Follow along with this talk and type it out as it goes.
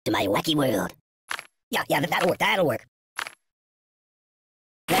To my wacky world. Yeah, that'll work.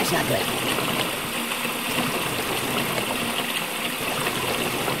 That's not good.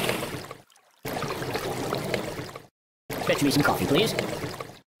 Fetch me some coffee, please.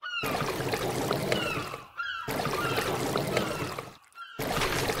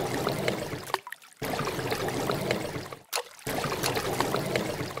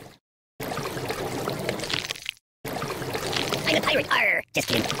 I'm a pirate, arr! Just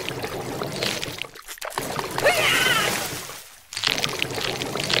kidding.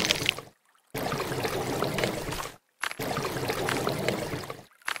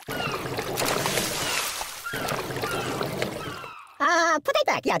 Put it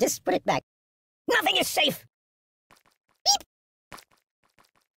back. Yeah, just put it back. Nothing is safe. Beep.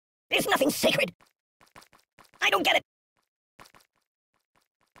 There's nothing sacred. I don't get it.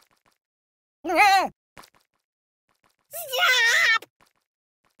 Stop!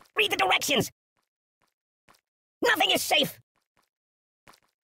 Read the directions. Nothing is safe.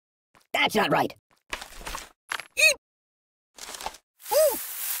 That's not right.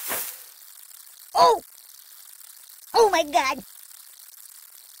 Oh! Oh my God!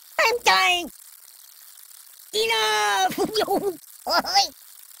 I'm dying! Enough! Oh!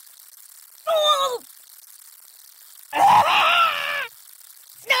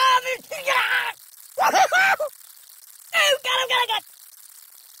 Stop it! Oh God, God!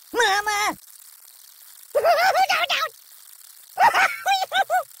 Mama! Down!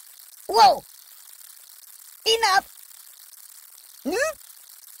 Whoa! Enough! Hmm?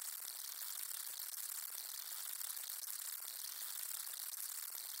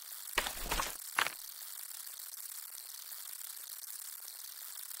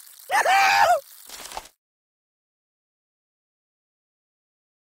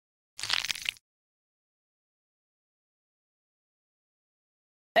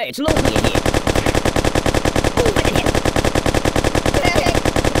 Hey, it's lonely in here. Ooh, I can hit.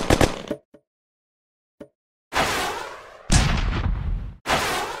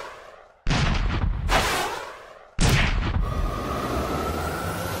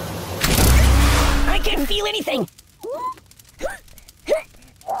 I can't feel anything.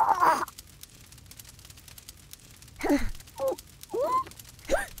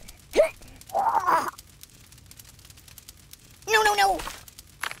 No.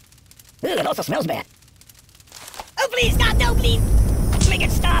 Ugh, it also smells bad. Oh, please, stop! No, please! Make it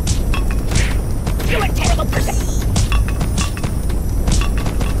stop! You're a terrible person!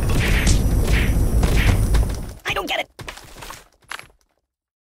 I don't get it!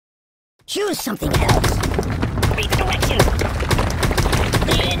 Choose something else! Read the directions!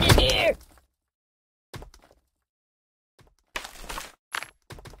 The end is here!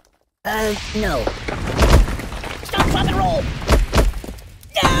 No. Stop, drop, and roll!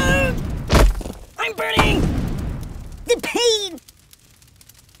 No! I'm burning! The pain!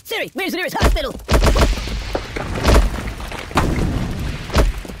 Siri, where's the nearest hospital?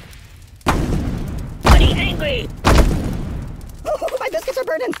 Buddy, angry! Oh, my biscuits are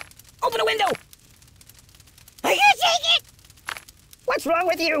burning! Open a window! I can't take it! What's wrong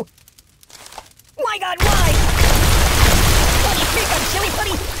with you? My God, why? Buddy, freak, I'm silly,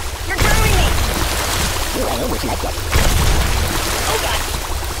 buddy! You're burning me! Ooh, I know which I get. Oh, God!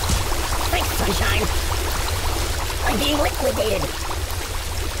 Thanks, sunshine. I'm being liquidated.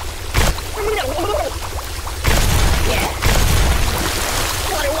 No. Yeah.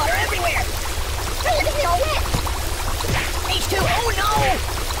 Water everywhere. Hey, look at me all wet. H2. Oh, no.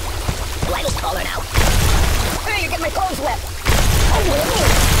 Lidl's taller now. Hey, you're getting my clothes wet. Oh, no.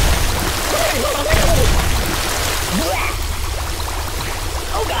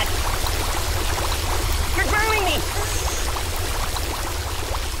 Oh, God. You're burning me.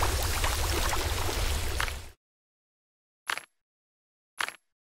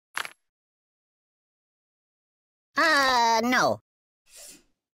 No.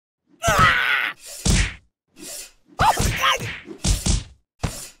 Ah! Oh, God!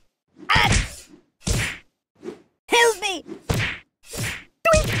 Ah! Help me!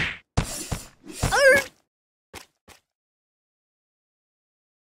 Doink!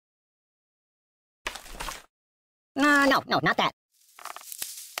 No, not that.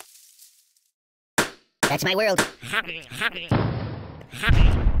 That's my world.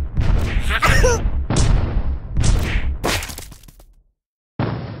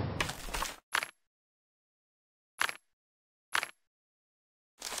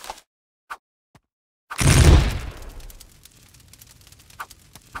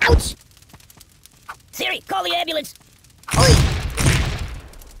 Ouch! Siri, call the ambulance! Oi!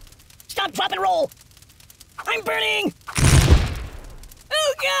 Stop, drop, and roll! I'm burning!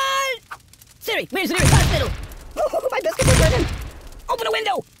 Oh, God! Siri, where's the nearest hospital? Oh, my biscuits are burning. Open a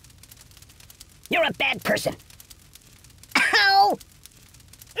window. You're a bad person. Ow!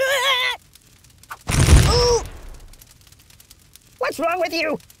 Ooh! What's wrong with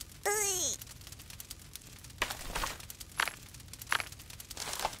you?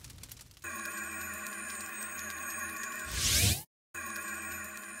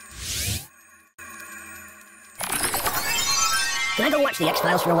 Can I go watch the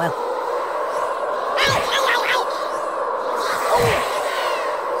X-Files for a while? Ow!